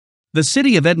The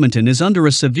City of Edmonton is under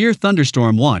a severe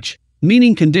thunderstorm watch,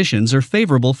 meaning conditions are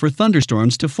favorable for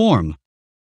thunderstorms to form.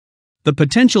 The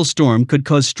potential storm could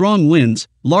cause strong winds,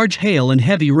 large hail and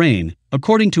heavy rain,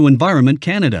 according to Environment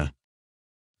Canada.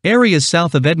 Areas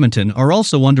south of Edmonton are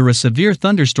also under a severe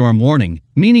thunderstorm warning,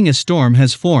 meaning a storm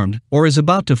has formed or is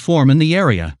about to form in the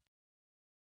area.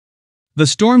 The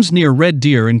storms near Red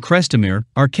Deer and Crestomere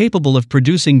are capable of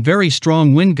producing very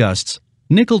strong wind gusts,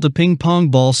 nickel to ping pong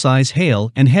ball size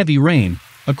hail and heavy rain,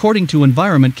 according to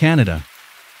Environment Canada.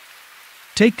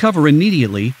 Take cover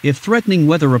immediately if threatening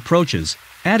weather approaches,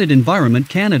 added Environment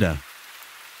Canada.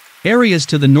 Areas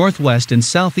to the northwest and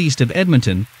southeast of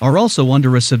Edmonton are also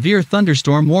under a severe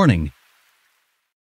thunderstorm warning.